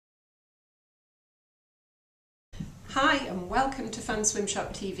Hi and welcome to Fun Swim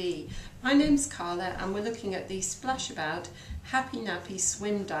Shop TV. My name's Carla and we're looking at the Splashbaut Happy Nappy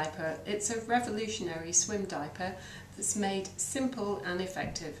swim diaper. It's a revolutionary swim diaper that's made simple and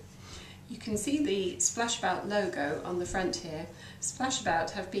effective. You can see the Splashbaut logo on the front here. Splashbaut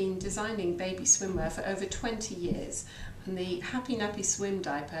have been designing baby swimwear for over 20 years and the Happy Nappy swim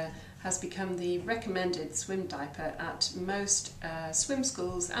diaper has become the recommended swim diaper at most swim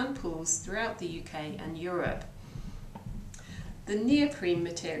schools and pools throughout the UK and Europe. The neoprene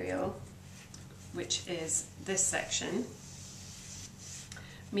material, which is this section,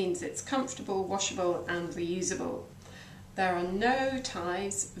 means it's comfortable, washable and reusable. There are no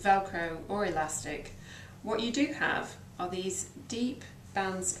ties, velcro or elastic. What you do have are these deep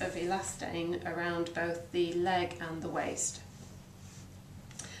bands of elastane around both the leg and the waist.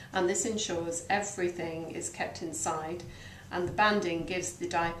 And this ensures everything is kept inside and the banding gives the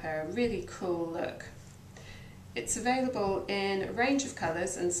diaper a really cool look. It's available in a range of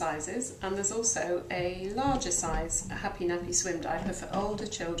colours and sizes, and there's also a larger size Happy Nappy swim diaper for older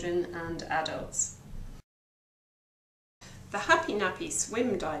children and adults. The Happy Nappy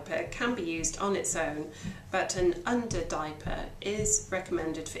swim diaper can be used on its own, but an under diaper is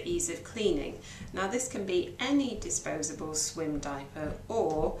recommended for ease of cleaning. Now this can be any disposable swim diaper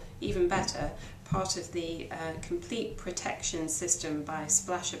or, even better, part of the complete protection system by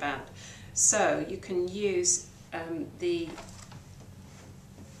Splashbaut. So you can use the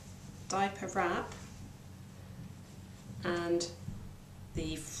diaper wrap and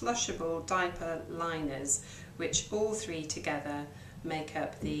the flushable diaper liners, which all three together make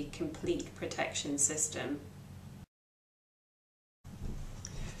up the complete protection system.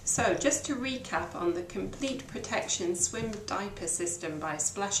 So just to recap on the complete protection swim diaper system by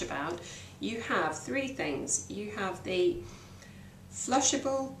Splashbaut, you have three things. You have the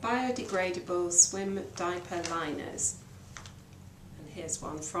flushable, biodegradable swim diaper liners, and here's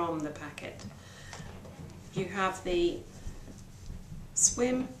one from the packet. You have the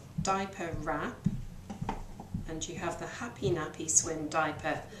swim diaper wrap, and you have the Happy Nappy swim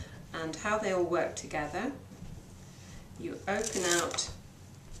diaper, and how they all work together. You open out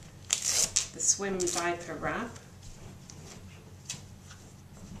the swim diaper wrap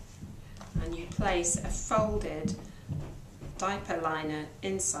and you place a folded diaper liner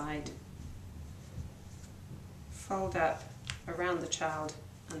inside, fold up around the child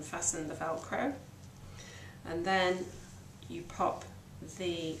and fasten the velcro, and then you pop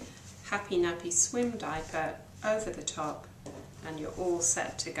the Happy Nappy swim diaper over the top and you're all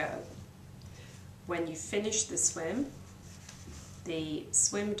set to go. When you finish the swim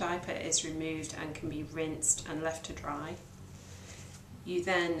diaper is removed and can be rinsed and left to dry. You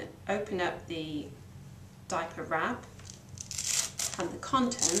then open up the diaper wrap and the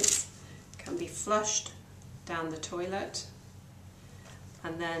contents can be flushed down the toilet,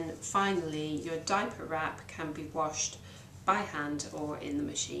 and then finally your diaper wrap can be washed by hand or in the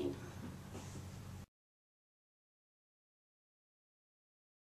machine.